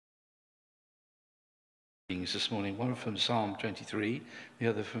This morning, one from Psalm 23, the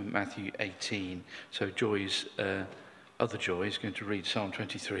other from Matthew 18. So Joy's other Joy is going to read Psalm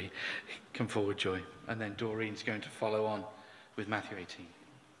 23. Come forward, Joy. And then Doreen's going to follow on with Matthew 18.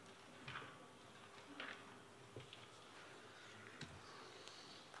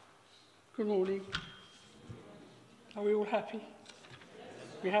 Good morning. Are we all happy?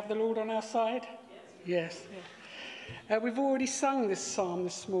 We have the Lord on our side? Yes. We've already sung this psalm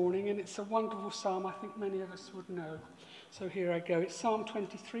this morning, and it's a wonderful psalm I think many of us would know. So here I go. It's Psalm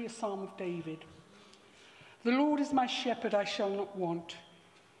 23, a psalm of David. The Lord is my shepherd, I shall not want.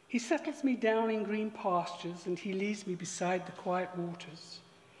 He settles me down in green pastures, and he leads me beside the quiet waters.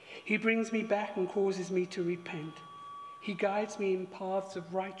 He brings me back and causes me to repent. He guides me in paths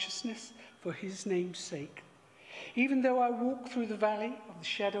of righteousness for his name's sake. Even though I walk through the valley of the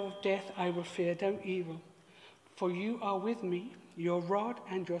shadow of death, I will fear no evil. For you are with me, your rod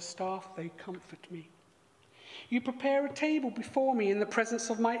and your staff, they comfort me. You prepare a table before me in the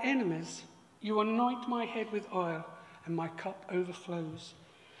presence of my enemies. You anoint my head with oil, and my cup overflows.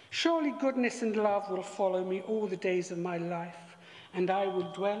 Surely goodness and love will follow me all the days of my life, and I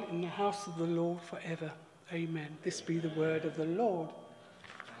will dwell in the house of the Lord forever. Amen. This be the word of the Lord.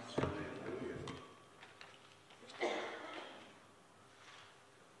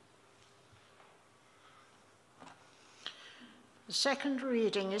 The second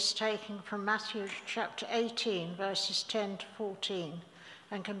reading is taken from Matthew chapter 18, verses 10 to 14,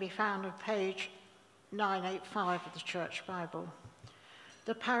 and can be found on page 985 of the Church Bible.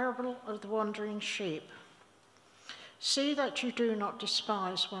 The parable of the wandering sheep. See that you do not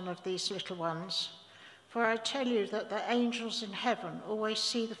despise one of these little ones, for I tell you that the angels in heaven always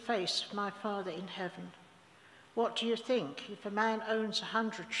see the face of my Father in heaven. What do you think? If a man owns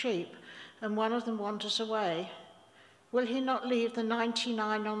 100 sheep and one of them wanders away, will he not leave the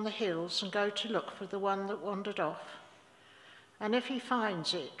 99 on the hills and go to look for the one that wandered off? And if he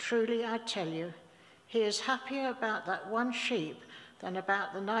finds it, truly I tell you, he is happier about that one sheep than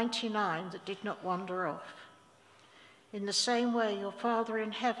about the 99 that did not wander off. In the same way, your Father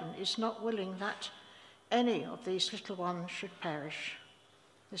in heaven is not willing that any of these little ones should perish.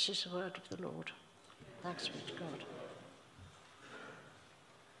 This is the word of the Lord. Thanks be to God.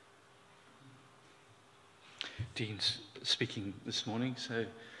 Dean's speaking this morning, so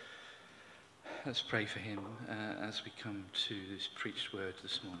let's pray for him as we come to this preached word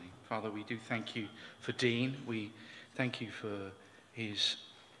this morning. Father, we do thank you for Dean. We thank you for his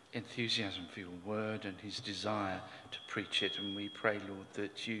enthusiasm for your word and his desire to preach it. And we pray, Lord,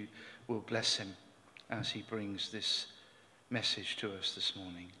 that you will bless him as he brings this message to us this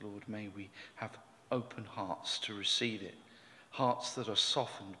morning. Lord, may we have open hearts to receive it, hearts that are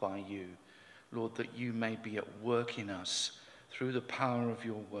softened by you. Lord, that you may be at work in us through the power of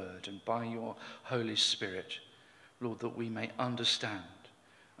your word and by your Holy Spirit. Lord, that we may understand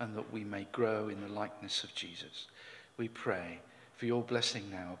and that we may grow in the likeness of Jesus. We pray for your blessing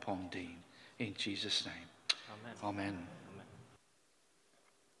now upon Dean. In Jesus' name. Amen. Amen.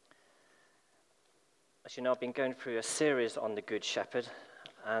 As you know, I've been going through a series on the Good Shepherd,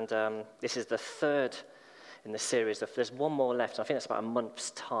 and this is the third in the series. There's one more left, and I think it's about a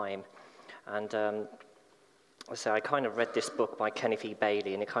month's time. And so I kind of read this book by Kenneth E.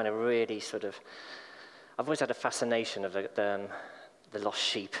 Bailey, and it kind of really I've always had a fascination of the lost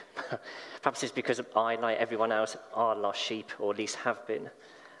sheep. Perhaps it's because I, like everyone else, are lost sheep, or at least have been,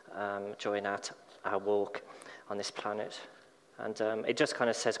 during our walk on this planet. And it just kind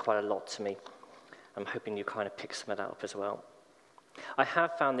of says quite a lot to me. I'm hoping you kind of pick some of that up as well. I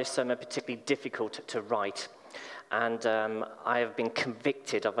have found this sermon particularly difficult to write. And I have been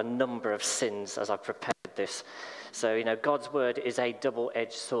convicted of a number of sins as I've prepared this. So, you know, God's word is a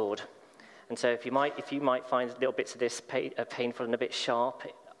double-edged sword. And so if you might find little bits of this painful and a bit sharp,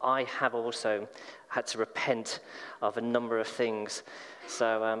 I have also had to repent of a number of things.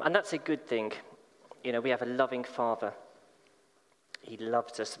 So, and that's a good thing. You know, we have a loving Father. He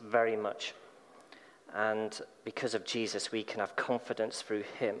loves us very much. And because of Jesus, we can have confidence through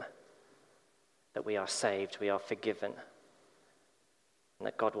him that we are saved, we are forgiven, and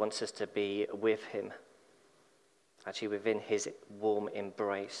that God wants us to be with him, actually within his warm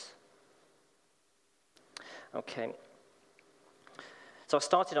embrace. Okay. So I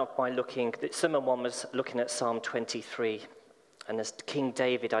started off by Sermon 1 was looking at Psalm 23, and as King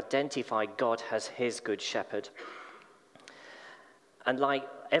David identified God as his good shepherd. And like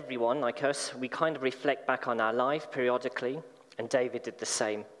everyone, like us, we kind of reflect back on our life periodically, and David did the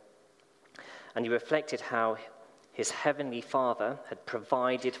same. And he reflected how his heavenly Father had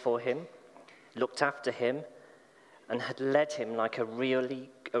provided for him, looked after him, and had led him like a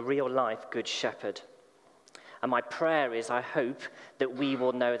real life good shepherd. And my prayer is, I hope that we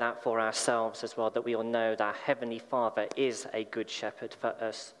will know that for ourselves as well, that we will know that our Heavenly Father is a good shepherd for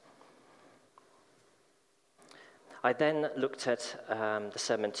us. I then looked at the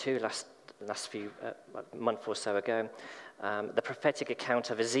sermon too last few month or so ago, the prophetic account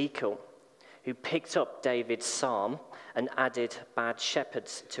of Ezekiel, who picked up David's psalm and added bad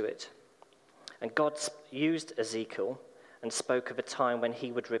shepherds to it. And God used Ezekiel and spoke of a time when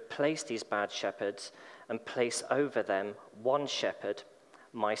he would replace these bad shepherds and place over them one shepherd,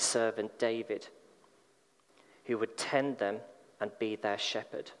 my servant David, who would tend them and be their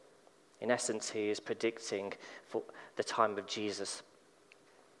shepherd. In essence, he is predicting for the time of Jesus.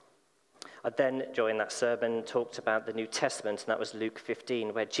 I then, during that sermon, talked about the New Testament, and that was Luke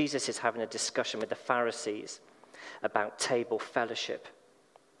 15, where Jesus is having a discussion with the Pharisees about table fellowship.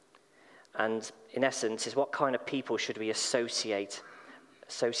 And in essence, is what kind of people should we associate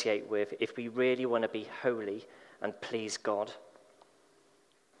with if we really want to be holy and please God?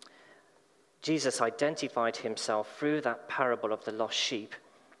 Jesus identified himself through that parable of the lost sheep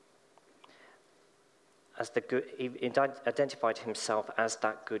he identified himself as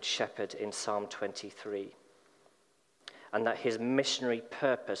that good shepherd in Psalm 23, and that his missionary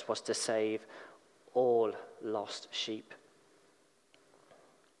purpose was to save all lost sheep.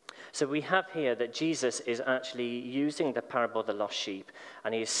 So we have here that Jesus is actually using the parable of the lost sheep,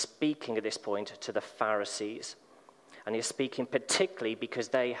 and he is speaking at this point to the Pharisees. And he's speaking particularly because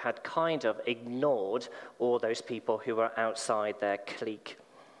they had kind of ignored all those people who were outside their clique.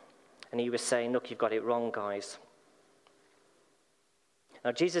 And he was saying, look, you've got it wrong, guys.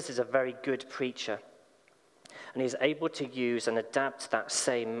 Now, Jesus is a very good preacher, and he's able to use and adapt that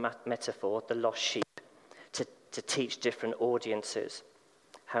same metaphor, the lost sheep, to teach different audiences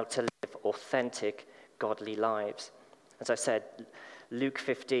how to live authentic, godly lives. As I said, Luke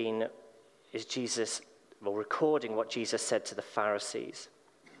 15 is Jesus, recording what Jesus said to the Pharisees,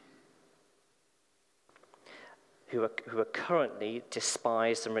 who are currently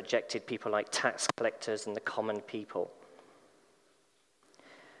despised and rejected people like tax collectors and the common people.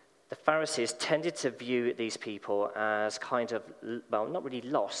 The Pharisees tended to view these people as kind of, well, not really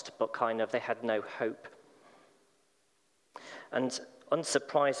lost, but kind of they had no hope. And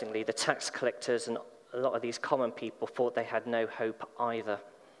unsurprisingly, the tax collectors and a lot of these common people thought they had no hope either.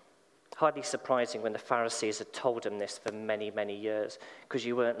 Hardly surprising when the Pharisees had told them this for many, many years, because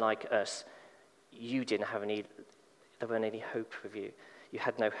you weren't like us. You didn't have any, there weren't any hope with you. You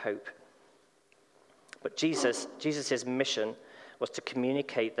had no hope. But Jesus' mission was to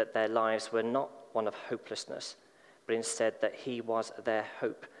communicate that their lives were not one of hopelessness, but instead that he was their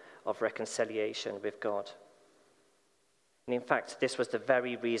hope of reconciliation with God. And in fact, this was the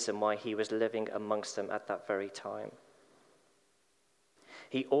very reason why he was living amongst them at that very time.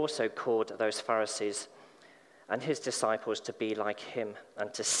 He also called those Pharisees and his disciples to be like him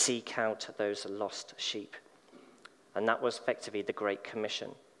and to seek out those lost sheep. And that was effectively the Great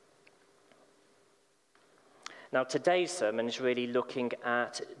Commission. Now, today's sermon is really looking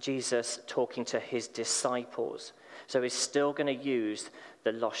at Jesus talking to his disciples. So he's still going to use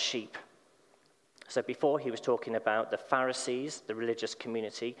the lost sheep. So before he was talking about the Pharisees, the religious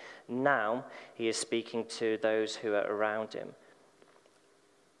community. Now he is speaking to those who are around him.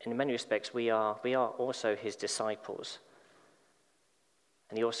 In many respects, we are also his disciples.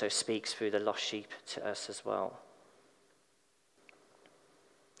 And he also speaks through the lost sheep to us as well.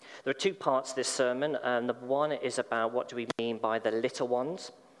 There are two parts to this sermon. The one is about what do we mean by the little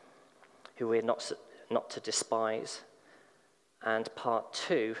ones, who we're not to despise. And part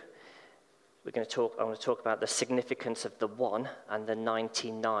two, I want to talk about the significance of the one and the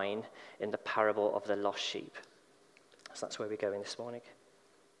 99 in the parable of the lost sheep. So that's where we're going this morning.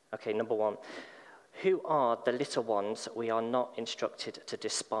 Okay, number one. Who are the little ones we are not instructed to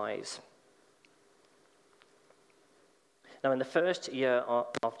despise? Now, in the first year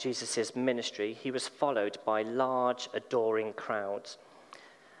of Jesus' ministry, he was followed by large, adoring crowds.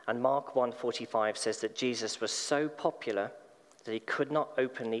 And Mark 1:45 says that Jesus was so popular that he could not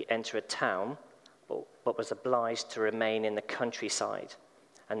openly enter a town, but was obliged to remain in the countryside,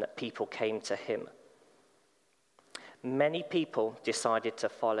 and that people came to him. Many people decided to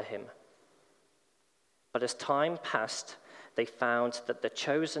follow him. But as time passed, they found that the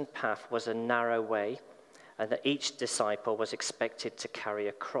chosen path was a narrow way, and that each disciple was expected to carry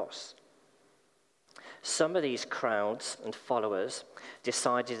a cross. Some of these crowds and followers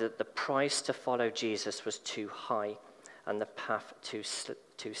decided that the price to follow Jesus was too high and the path too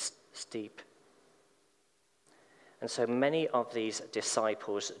steep. And so many of these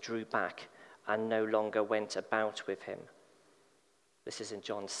disciples drew back and no longer went about with him. This is in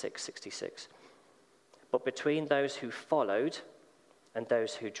John 6:66. But between those who followed and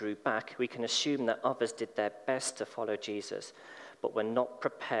those who drew back, we can assume that others did their best to follow Jesus, but were not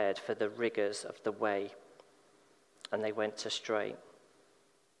prepared for the rigors of the way, and they went astray.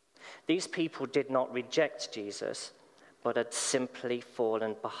 These people did not reject Jesus, but had simply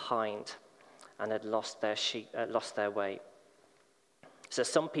fallen behind and had lost their way. So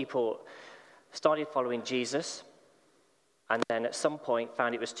some people started following Jesus, and then at some point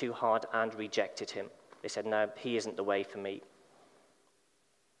found it was too hard and rejected him. They said, no, he isn't the way for me.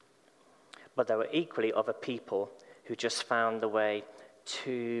 But there were equally other people who just found the way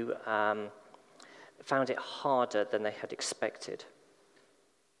to, found it harder than they had expected.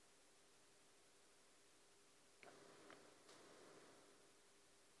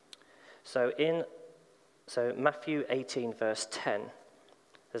 So Matthew 18, verse 10,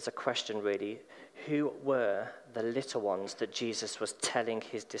 there's a question really. Who were the little ones that Jesus was telling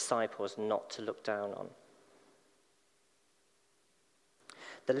his disciples not to look down on?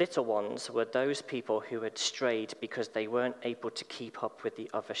 The little ones were those people who had strayed because they weren't able to keep up with the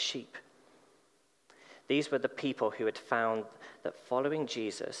other sheep. These were the people who had found that following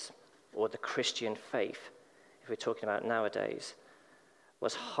Jesus, or the Christian faith, if we're talking about nowadays,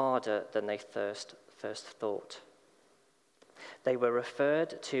 was harder than they first thought. They were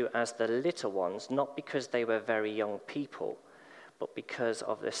referred to as the little ones, not because they were very young people, but because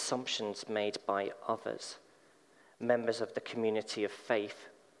of the assumptions made by others, members of the community of faith,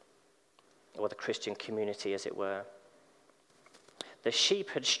 or the Christian community, as it were. The sheep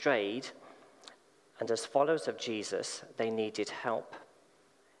had strayed, and as followers of Jesus, they needed help.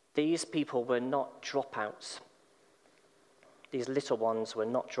 These people were not dropouts. These little ones were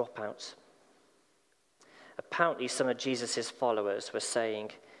not dropouts. Apparently, some of Jesus' followers were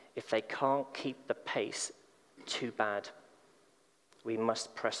saying, if they can't keep the pace, too bad. We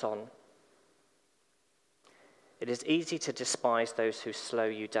must press on. It is easy to despise those who slow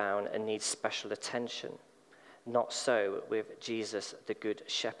you down and need special attention. Not so with Jesus, the Good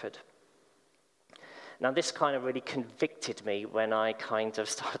Shepherd. Now, this kind of really convicted me when I kind of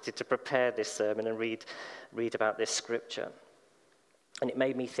started to prepare this sermon and read about this scripture. And it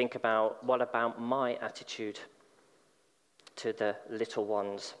made me think about, what about my attitude to the little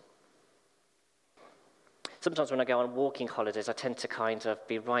ones? Sometimes when I go on walking holidays, I tend to kind of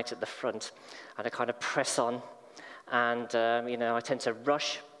be right at the front, and I kind of press on, and I tend to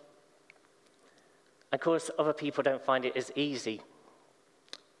rush. Of course, other people don't find it as easy.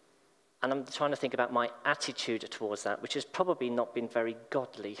 And I'm trying to think about my attitude towards that, which has probably not been very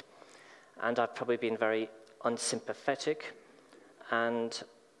godly, and I've probably been very unsympathetic. And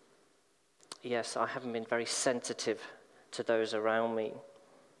yes, I haven't been very sensitive to those around me.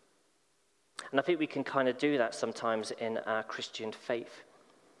 And I think we can kind of do that sometimes in our Christian faith.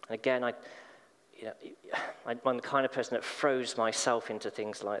 And again, I'm the kind of person that throws myself into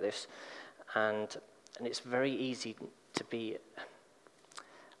things like this. And it's very easy to be, I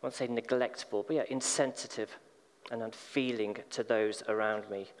won't say neglectful, but insensitive and unfeeling to those around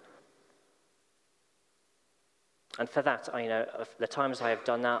me. And for that, the times I have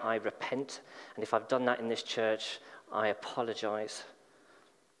done that, I repent. And if I've done that in this church, I apologize.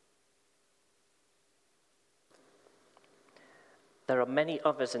 There are many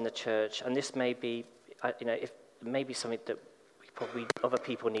others in the church, and this may be, maybe something that other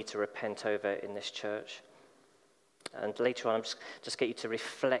people need to repent over in this church. And later on, I'm just get you to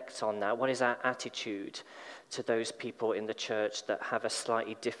reflect on that. What is our attitude to those people in the church that have a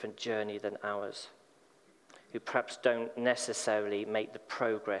slightly different journey than ours, who perhaps don't necessarily make the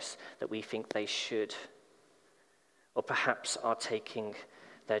progress that we think they should, or perhaps are taking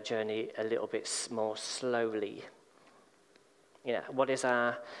their journey a little bit more slowly? What is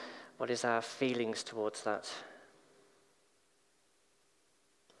our feelings towards that?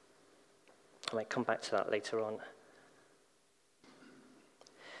 I might come back to that later on.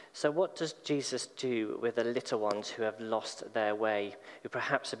 So what does Jesus do with the little ones who have lost their way, who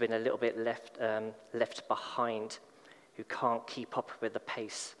perhaps have been a little bit left behind, who can't keep up with the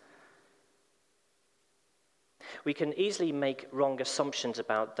pace? We can easily make wrong assumptions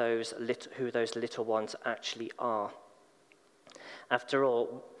about who those little ones actually are. After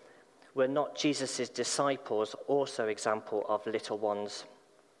all, were not Jesus' disciples also example of little ones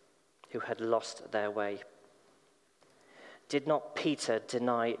who had lost their way? Did not Peter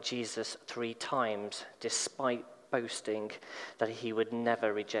deny Jesus 3 times, despite boasting that he would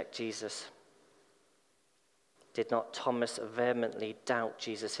never reject Jesus? Did not Thomas vehemently doubt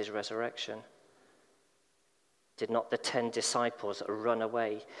Jesus' resurrection? Did not the 10 disciples run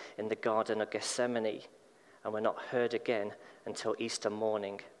away in the Garden of Gethsemane and were not heard again until Easter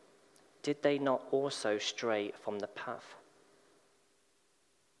morning? did they not also stray from the path?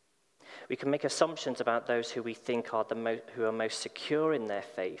 We can make assumptions about those who we think are who are most secure in their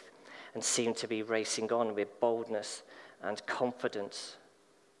faith and seem to be racing on with boldness and confidence.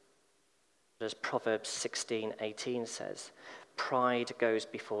 But as Proverbs 16:18 says, pride goes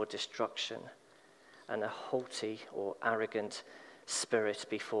before destruction, and a haughty or arrogant spirit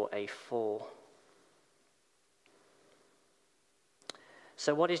before a fall.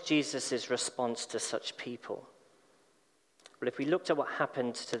 So what is Jesus' response to such people? Well, if we looked at what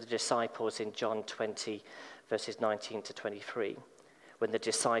happened to the disciples in John 20, verses 19 to 23, when the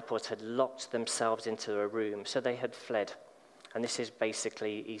disciples had locked themselves into a room, so they had fled. And this is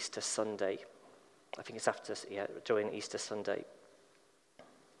basically Easter Sunday. I think it's during Easter Sunday.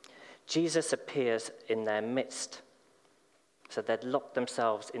 Jesus appears in their midst. So they'd locked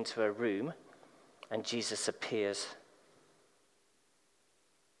themselves into a room, and Jesus appears.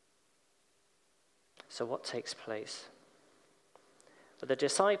 So what takes place? Well, the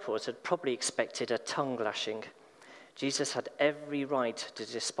disciples had probably expected a tongue lashing. Jesus had every right to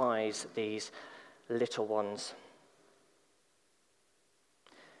despise these little ones.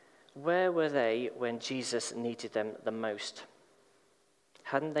 Where were they when Jesus needed them the most?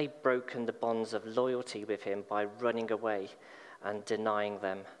 Hadn't they broken the bonds of loyalty with him by running away and denying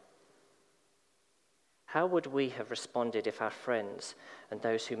them? How would we have responded if our friends and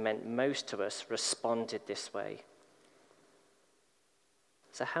those who meant most to us responded this way?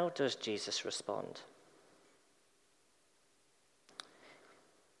 So how does Jesus respond?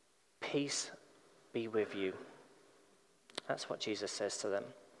 Peace be with you. That's what Jesus says to them.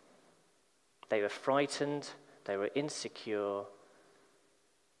 They were frightened, they were insecure.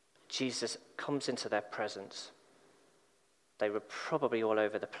 Jesus comes into their presence. They were probably all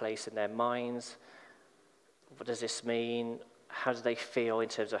over the place in their minds. What does this mean? How do they feel in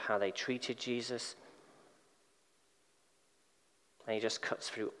terms of how they treated Jesus? And he just cuts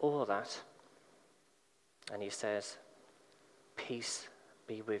through all that, and he says, peace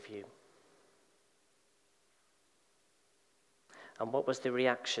be with you. And what was the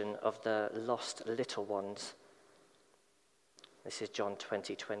reaction of the lost little ones? This is John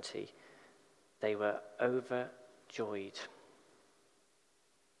 20:20. They were overjoyed.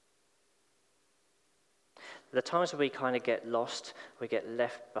 The times where we kind of get lost, we get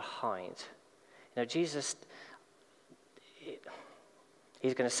left behind. You know, Jesus,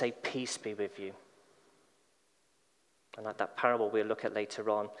 he's going to say, peace be with you. And like that parable we'll look at later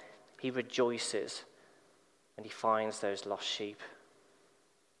on, he rejoices when he finds those lost sheep.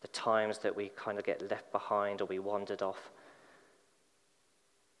 The times that we kind of get left behind, or we wandered off,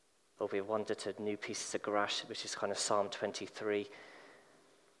 or we wandered to new pieces of grass, which is kind of Psalm 23.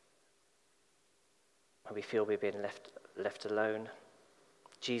 And we feel we've been left alone.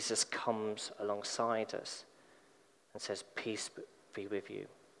 Jesus comes alongside us and says, peace be with you.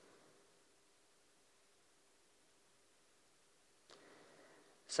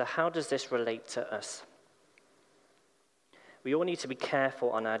 So how does this relate to us? We all need to be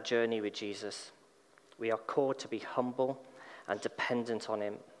careful on our journey with Jesus. We are called to be humble and dependent on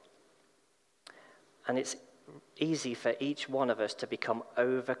him. And it's easy for each one of us to become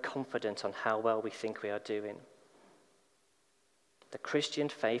overconfident on how well we think we are doing. The Christian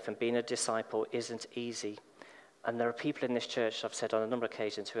faith and being a disciple isn't easy. And there are people in this church, I've said on a number of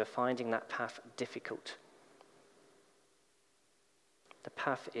occasions, who are finding that path difficult. The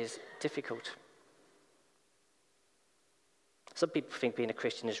path is difficult. Some people think being a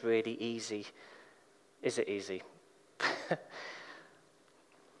Christian is really easy. Is it easy?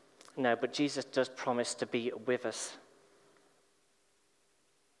 No, but Jesus does promise to be with us.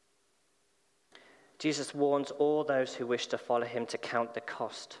 Jesus warns all those who wish to follow him to count the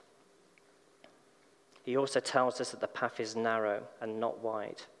cost. He also tells us that the path is narrow and not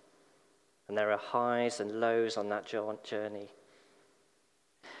wide, and there are highs and lows on that journey.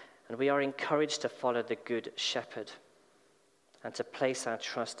 And we are encouraged to follow the Good Shepherd and to place our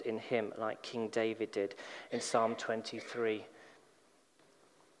trust in him like King David did in Psalm 23.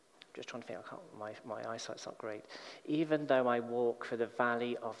 Just trying to think, my eyesight's not great. Even though I walk through the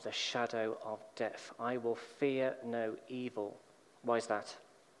valley of the shadow of death, I will fear no evil. Why is that?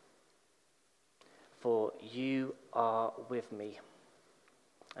 For you are with me,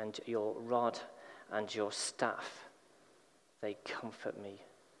 and your rod and your staff, they comfort me.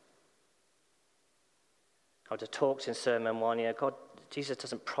 I would have talked in Sermon 1, Jesus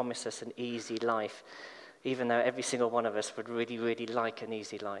doesn't promise us an easy life, even though every single one of us would really, really like an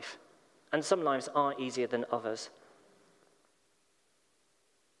easy life. And some lives are easier than others.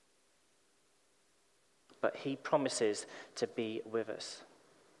 But he promises to be with us.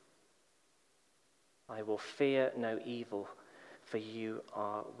 I will fear no evil, for you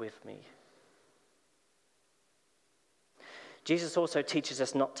are with me. Jesus also teaches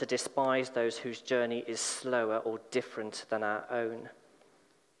us not to despise those whose journey is slower or different than our own.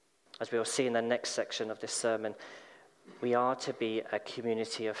 As we will see in the next section of this sermon, we are to be a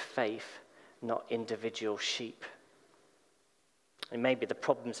community of faith, not individual sheep. And maybe the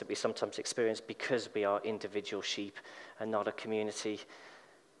problems that we sometimes experience because we are individual sheep and not a community.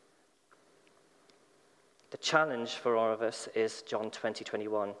 The challenge for all of us is John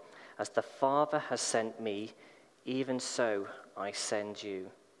 20:21. As the Father has sent me, even so I send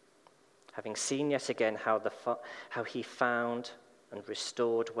you. Having seen yet again how he found and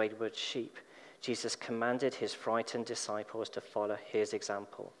restored wayward sheep, Jesus commanded his frightened disciples to follow his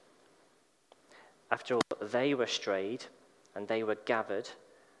example. After all, they were strayed, and they were gathered,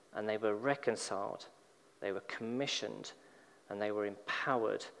 and they were reconciled, they were commissioned, and they were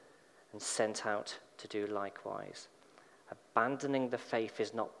empowered and sent out to do likewise. Abandoning the faith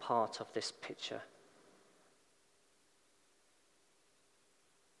is not part of this picture.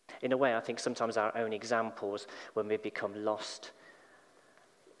 In a way, I think sometimes our own examples, when we become lost,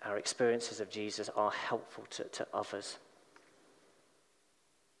 our experiences of Jesus are helpful to others.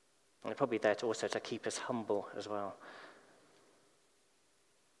 And they're probably there also to keep us humble as well.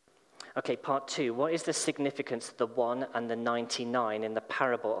 Okay, part 2. What is the significance of the 1 and the 99 in the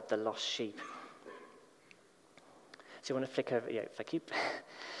parable of the lost sheep? So you want to flick over? Yeah, thank you.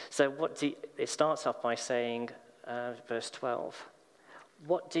 So it starts off by saying, verse 12,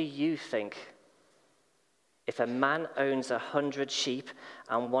 what do you think? If a man owns 100 sheep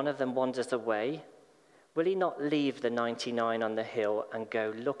and one of them wanders away, will he not leave the 99 on the hill and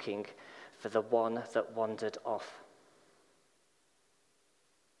go looking for the one that wandered off?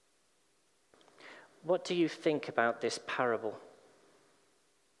 What do you think about this parable?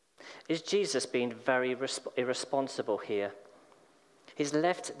 Is Jesus being very irresponsible here? He's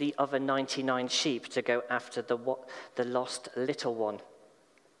left the other 99 sheep to go after the lost little one.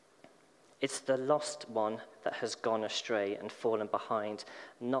 It's the lost one that has gone astray and fallen behind,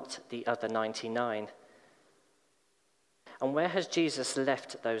 not the other 99. And where has Jesus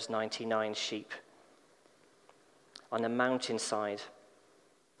left those 99 sheep? On a mountainside,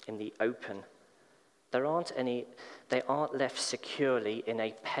 in the open. They aren't left securely in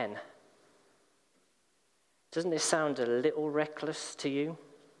a pen. Doesn't this sound a little reckless to you?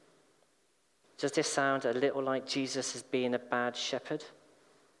 Does this sound a little like Jesus as being a bad shepherd?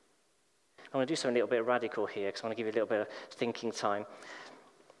 I'm going to do something a little bit radical here because I want to give you a little bit of thinking time.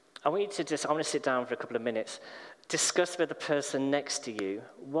 I want to sit down for a couple of minutes, discuss with the person next to you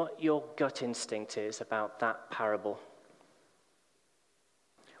what your gut instinct is about that parable.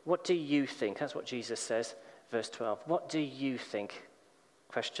 What do you think? That's what Jesus says, verse 12. What do you think?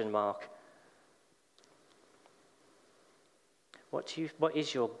 Question mark. What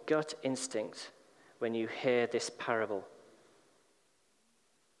is your gut instinct when you hear this parable?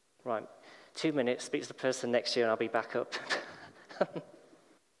 Right, 2 minutes, speak to the person next to you and I'll be back up.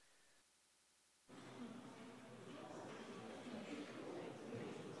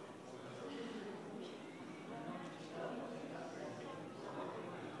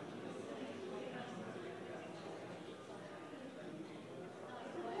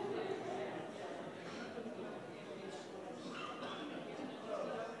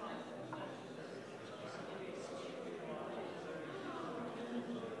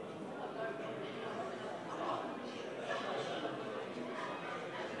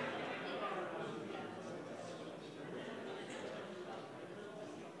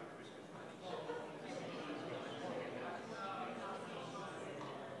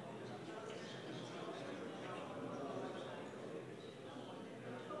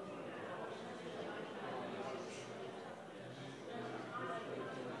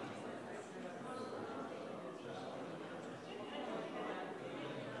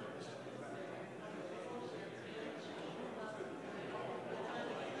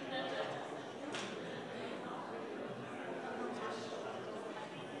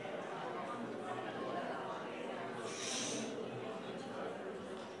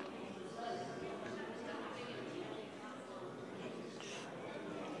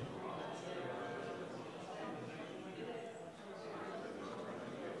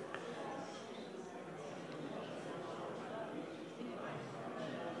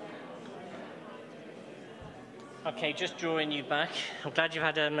 Okay, just drawing you back. I'm glad you've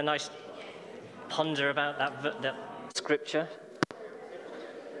had a nice ponder about that scripture.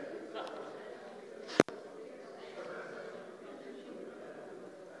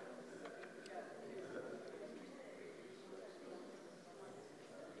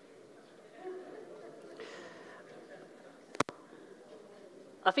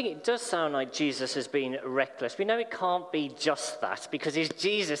 I think it does sound like Jesus has been reckless. We know it can't be just that because he's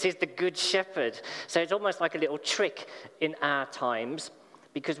Jesus, he's the good shepherd. So it's almost like a little trick in our times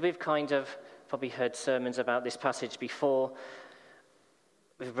because we've kind of probably heard sermons about this passage before.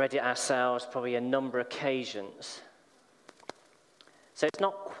 We've read it ourselves probably a number of occasions. So it's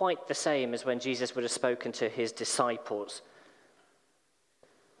not quite the same as when Jesus would have spoken to his disciples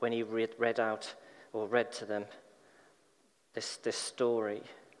when he read to them this story.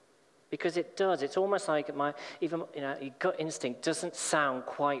 Because it does. It's almost like your gut instinct doesn't sound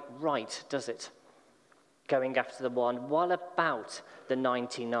quite right, does it? Going after the one. What about the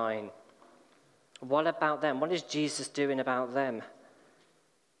 99? What about them? What is Jesus doing about them?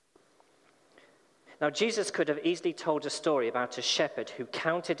 Now, Jesus could have easily told a story about a shepherd who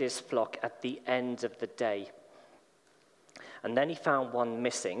counted his flock at the end of the day. And then he found one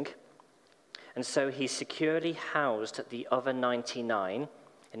missing. And so he securely housed the other 99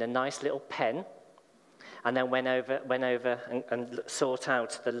 in a nice little pen, and then went over and sought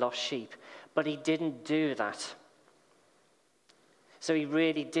out the lost sheep. But he didn't do that. So he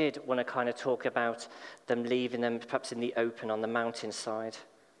really did want to kind of talk about them leaving them perhaps in the open on the mountainside.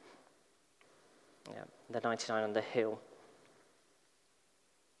 Yeah, the 99 on the hill.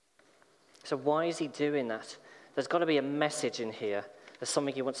 So why is he doing that? There's got to be a message in here. There's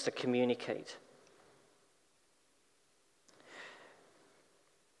something he wants to communicate.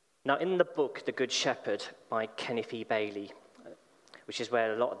 Now, in the book, The Good Shepherd, by Kenneth E. Bailey, which is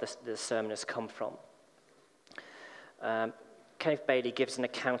where a lot of the sermon has come from, Kenneth Bailey gives an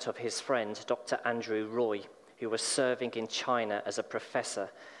account of his friend, Dr. Andrew Roy, who was serving in China as a professor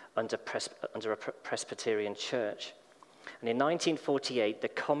under a Presbyterian church. And in 1948, the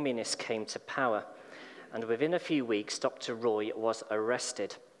communists came to power, and within a few weeks, Dr. Roy was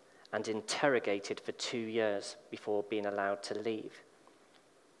arrested and interrogated for 2 years before being allowed to leave.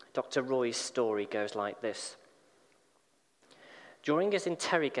 Dr. Roy's story goes like this. During his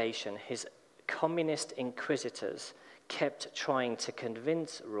interrogation, his communist inquisitors kept trying to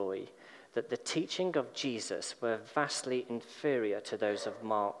convince Roy that the teaching of Jesus were vastly inferior to those of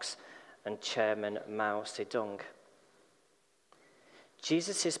Marx and Chairman Mao Zedong.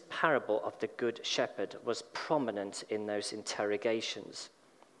 Jesus' parable of the Good Shepherd was prominent in those interrogations.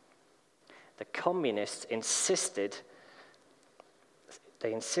 The communists insisted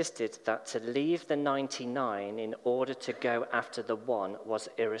that to leave the 99 in order to go after the one was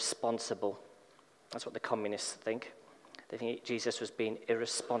irresponsible. That's what the communists think. They think Jesus was being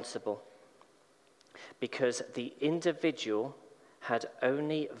irresponsible because the individual had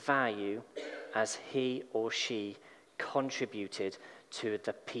only value as he or she contributed to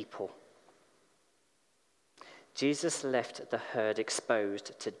the people. Jesus left the herd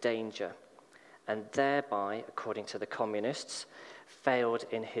exposed to danger and thereby, according to the communists, failed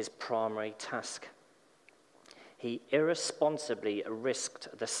in his primary task. He irresponsibly risked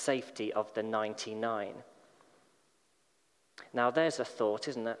the safety of the 99. Now there's a thought,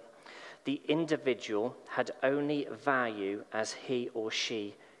 isn't it? The individual had only value as he or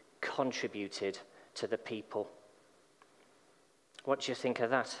she contributed to the people. What do you think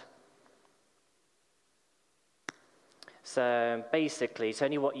of that? So basically, it's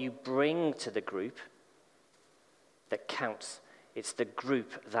only what you bring to the group that counts. It's the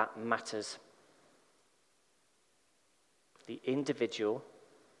group that matters. The individual,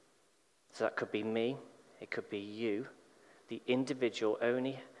 so that could be me, it could be you. The individual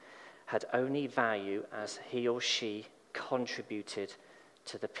had only value as he or she contributed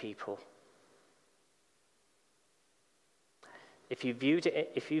to the people. If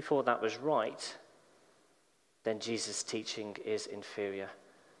you thought that was right, then Jesus' teaching is inferior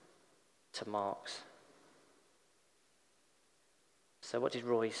to Marx. So what did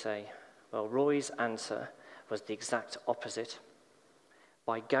Roy say? Well, Roy's answer was the exact opposite.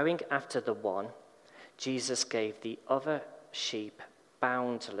 By going after the one, Jesus gave the other sheep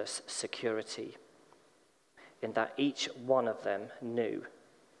boundless security, in that each one of them knew,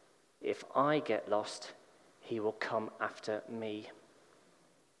 if I get lost, he will come after me.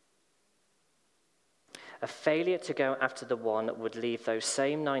 A failure to go after the one would leave those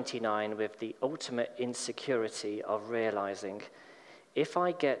same 99 with the ultimate insecurity of realizing, if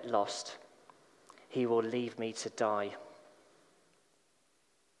I get lost, he will leave me to die.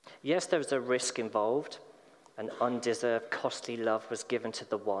 Yes, there was a risk involved. An undeserved, costly love was given to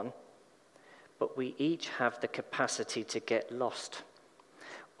the one, but we each have the capacity to get lost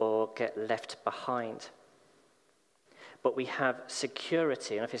or get left behind. But we have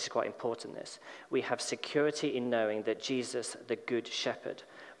security, and I think this is quite important, we have security in knowing that Jesus, the Good Shepherd,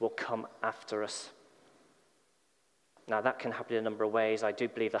 will come after us. Now, that can happen in a number of ways. I do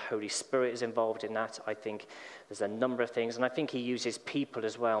believe the Holy Spirit is involved in that. I think there's a number of things. And I think he uses people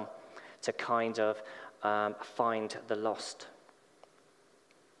as well to kind of find the lost.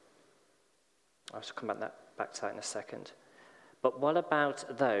 I'll come back to that in a second. But what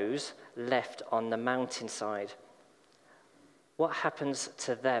about those left on the mountainside? What happens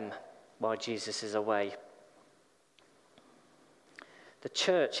to them while Jesus is away? The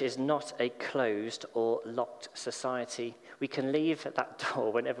church is not a closed or locked society. We can leave at that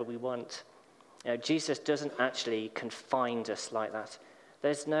door whenever we want. Jesus doesn't actually confine us like that.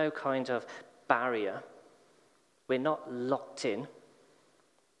 There's no kind of barrier. We're not locked in.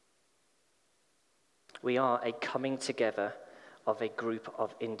 We are a coming together of a group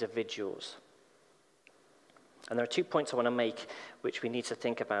of individuals. And there are 2 points I want to make which we need to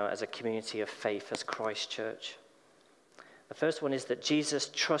think about as a community of faith, as Christchurch. The first one is that Jesus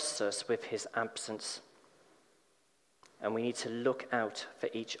trusts us with his absence. And we need to look out for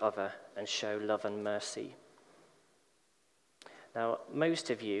each other and show love and mercy. Now, most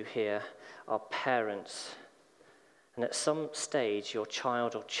of you here are parents. And at some stage, your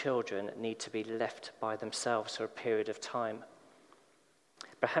child or children need to be left by themselves for a period of time.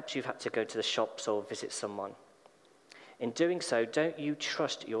 Perhaps you've had to go to the shops or visit someone. In doing so, don't you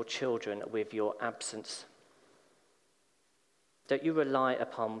trust your children with your absence? Don't you rely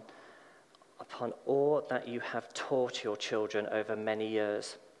upon all that you have taught your children over many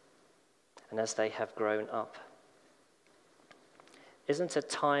years and as they have grown up? Isn't a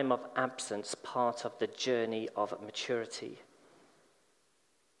time of absence part of the journey of maturity?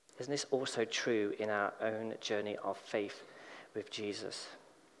 Isn't this also true in our own journey of faith with Jesus?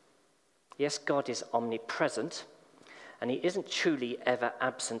 Yes, God is omnipresent, and he isn't truly ever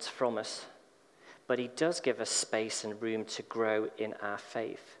absent from us, but he does give us space and room to grow in our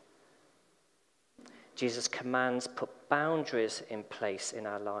faith. Jesus' commands put boundaries in place in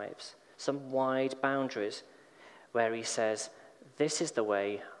our lives, some wide boundaries where he says, this is the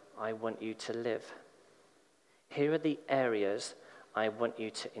way I want you to live. Here are the areas I want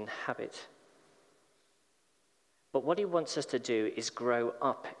you to inhabit. But what he wants us to do is grow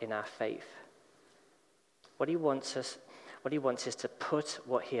up in our faith. What he wants is to put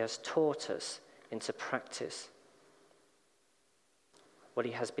what he has taught us into practice. What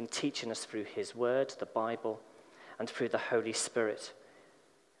he has been teaching us through his word, the Bible, and through the Holy Spirit,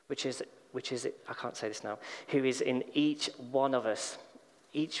 which is, I can't say this now, who is in each one of us.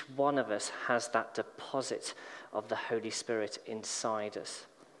 Each one of us has that deposit of the Holy Spirit inside us.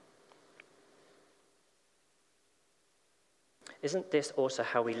 Isn't this also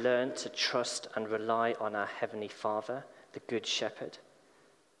how we learn to trust and rely on our Heavenly Father, the Good Shepherd?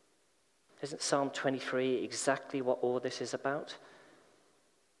 Isn't Psalm 23 exactly what all this is about?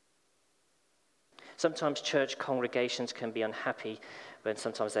 Sometimes church congregations can be unhappy when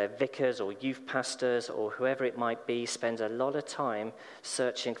sometimes their vicars or youth pastors or whoever it might be spend a lot of time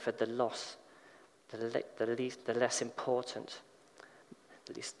searching for the lost, the less important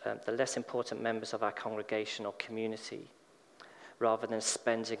members of our congregation or community, rather than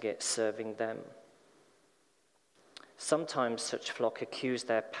spending it serving them. Sometimes such flock accuse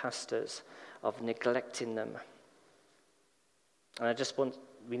their pastors of neglecting them. And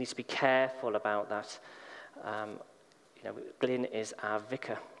we need to be careful about that. Glyn is our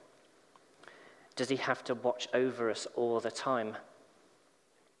vicar. Does he have to watch over us all the time?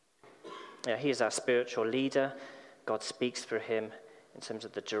 He is our spiritual leader. God speaks through him in terms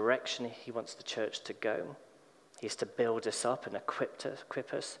of the direction he wants the church to go. He is to build us up and equip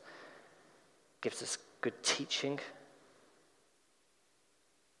us, gives us good teaching.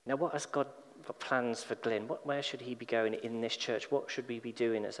 Now, what has God got plans for Glyn? Where should he be going in this church? What should we be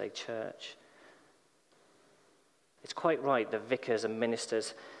doing as a church? It's quite right that vicars and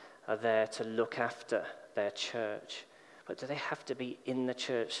ministers are there to look after their church. But do they have to be in the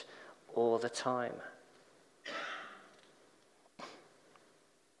church all the time?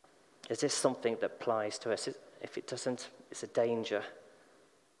 Is this something that applies to us? If it doesn't, it's a danger.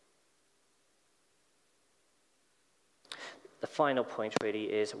 The final point really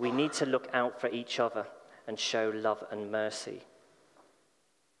is we need to look out for each other and show love and mercy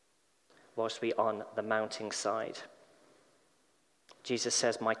whilst we're on the mountainside. Jesus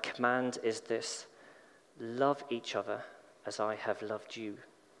says, my command is this: love each other as I have loved you.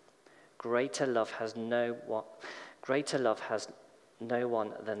 Greater love has no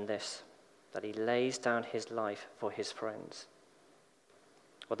one than this, that he lays down his life for his friends.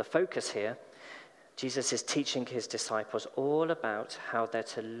 Well, the focus here, Jesus is teaching his disciples all about how they're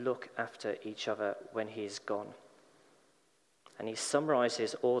to look after each other when he is gone. And he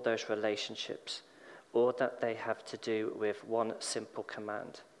summarizes all those relationships all that they have to do with one simple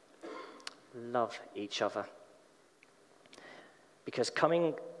command: love each other. Because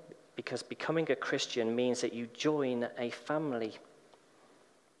becoming a Christian means that you join a family.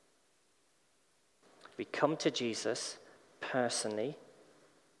 We come to Jesus personally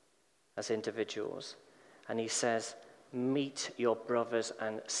as individuals, and he says, meet your brothers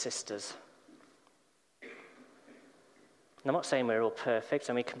and sisters. And I'm not saying we're all perfect,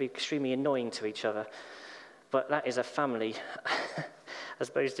 and we can be extremely annoying to each other, but that is a family,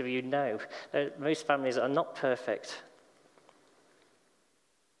 as most of you know. Most families are not perfect.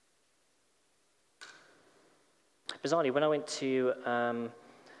 Bizarrely, when I went to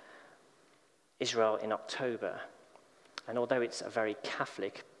Israel in October, and although it's a very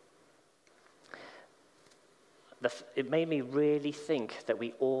Catholic, it made me really think that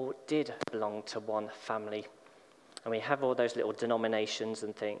we all did belong to one family. And we have all those little denominations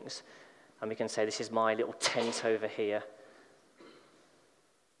and things, and we can say, this is my little tent over here.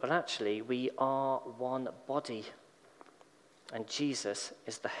 But actually, we are one body, and Jesus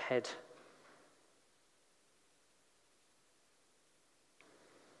is the head.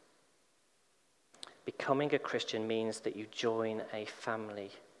 Becoming a Christian means that you join a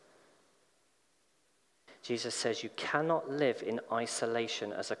family. Jesus says you cannot live in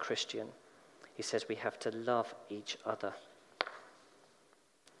isolation as a Christian. He says we have to love each other.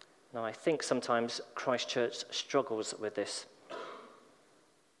 Now, I think sometimes Christchurch struggles with this.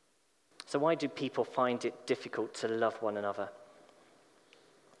 So why do people find it difficult to love one another?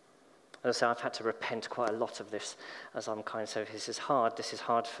 As I say, I've had to repent quite a lot of this, as I'm kind of saying, this is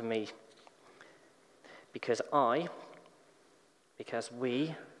hard for me. Because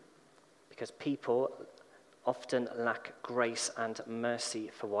people often lack grace and mercy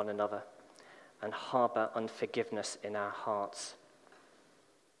for one another and harbour unforgiveness in our hearts.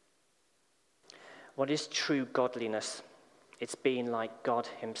 What is true godliness? It's being like God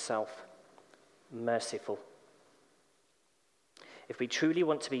himself, merciful. If we truly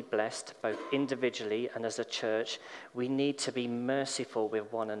want to be blessed, both individually and as a church, we need to be merciful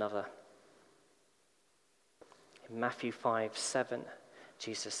with one another. In Matthew 5:7,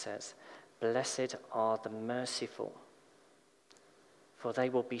 Jesus says, "Blessed are the merciful, for they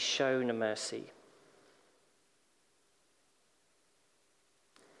will be shown mercy."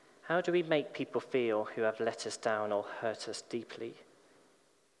 How do we make people feel who have let us down or hurt us deeply?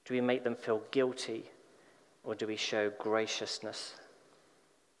 Do we make them feel guilty, or do we show graciousness?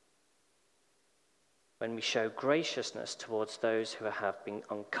 When we show graciousness towards those who have been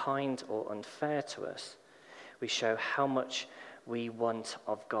unkind or unfair to us, we show how much we want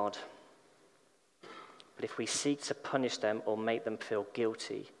of God. But if we seek to punish them or make them feel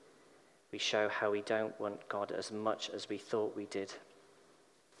guilty, we show how we don't want God as much as we thought we did.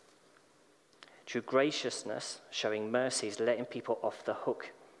 True graciousness, showing mercy, is letting people off the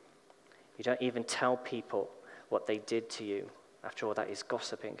hook. You don't even tell people what they did to you. After all, that is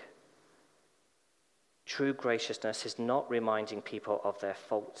gossiping. True graciousness is not reminding people of their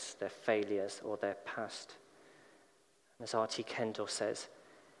faults, their failures, or their past. As R.T. Kendall says,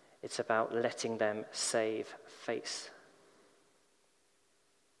 it's about letting them save face.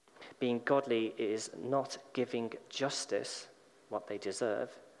 Being godly is not giving justice what they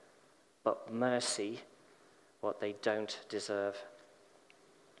deserve, but mercy what they don't deserve.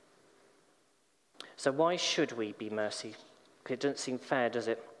 So why should we be mercy? Because it doesn't seem fair, does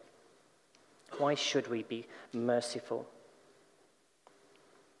it? Why should we be merciful?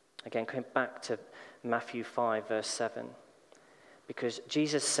 Again, coming back to Matthew 5, verse 7. Because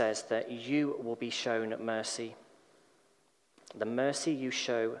Jesus says that you will be shown mercy. The mercy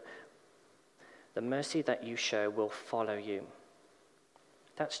that you show will follow you.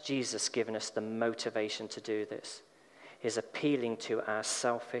 That's Jesus giving us the motivation to do this. He's appealing to our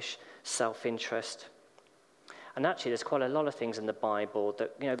selfish self-interest. And actually, there's quite a lot of things in the Bible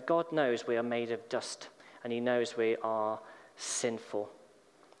that, God knows we are made of dust, and he knows we are sinful.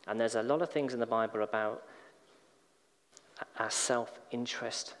 And there's a lot of things in the Bible about our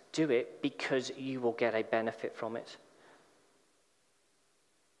self-interest. Do it because you will get a benefit from it.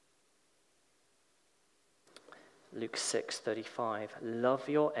 Luke 6:35, love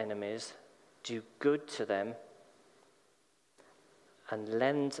your enemies, do good to them, and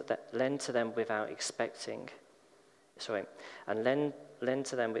lend to them without expecting. Lend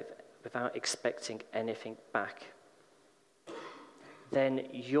to them without expecting anything back. Then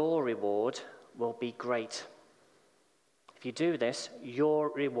your reward will be great. If you do this, your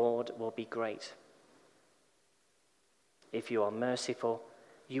reward will be great. If you are merciful,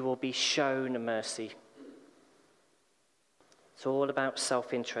 you will be shown mercy. It's all about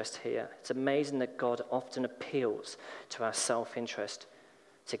self-interest here. It's amazing that God often appeals to our self-interest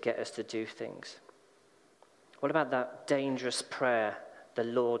to get us to do things. What about that dangerous prayer, the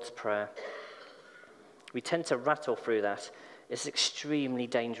Lord's Prayer? We tend to rattle through that. It's an extremely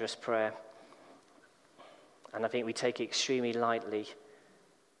dangerous prayer. And I think we take it extremely lightly.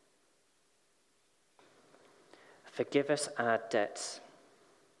 Forgive us our debts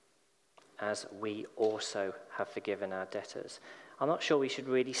as we also have forgiven our debtors. I'm not sure we should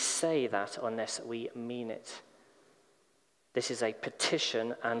really say that unless we mean it. This is a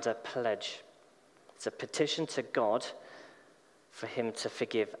petition and a pledge. It's a petition to God for him to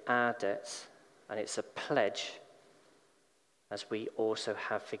forgive our debts, and it's a pledge as we also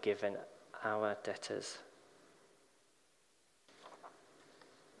have forgiven our debtors.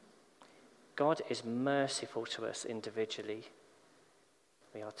 God is merciful to us individually.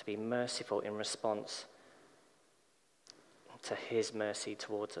 We are to be merciful in response to his mercy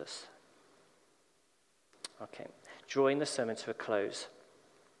towards us. Okay, drawing the sermon to a close.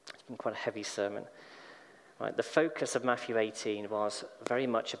 It's been quite a heavy sermon. Right, the focus of Matthew 18 was very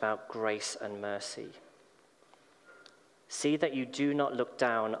much about grace and mercy. See that you do not look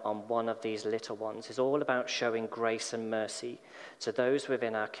down on one of these little ones. It's all about showing grace and mercy to those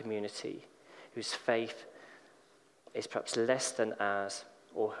within our community whose faith is perhaps less than ours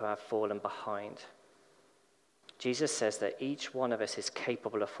or who have fallen behind. Jesus says that each one of us is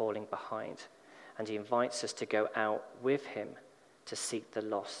capable of falling behind, and he invites us to go out with him to seek the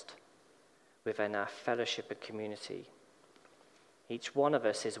lost within our fellowship and community. Each one of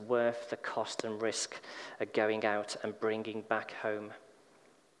us is worth the cost and risk of going out and bringing back home.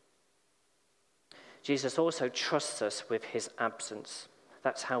 Jesus also trusts us with his absence.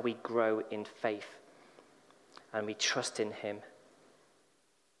 That's how we grow in faith, and we trust in him,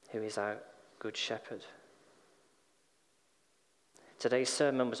 who is our good shepherd. Today's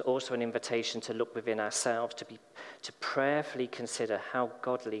sermon was also an invitation to look within ourselves, to prayerfully consider how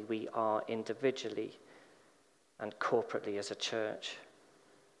godly we are individually and corporately as a church.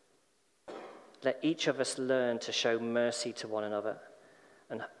 Let each of us learn to show mercy to one another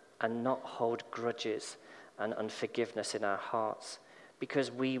and not hold grudges and unforgiveness in our hearts,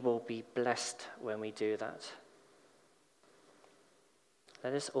 because we will be blessed when we do that.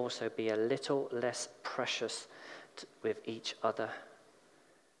 Let us also be a little less precious with each other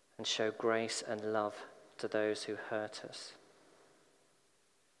and show grace and love to those who hurt us.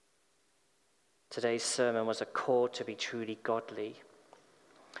 Today's sermon was a call to be truly godly.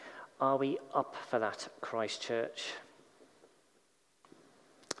 Are we up for that, Christchurch?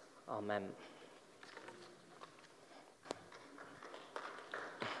 Amen.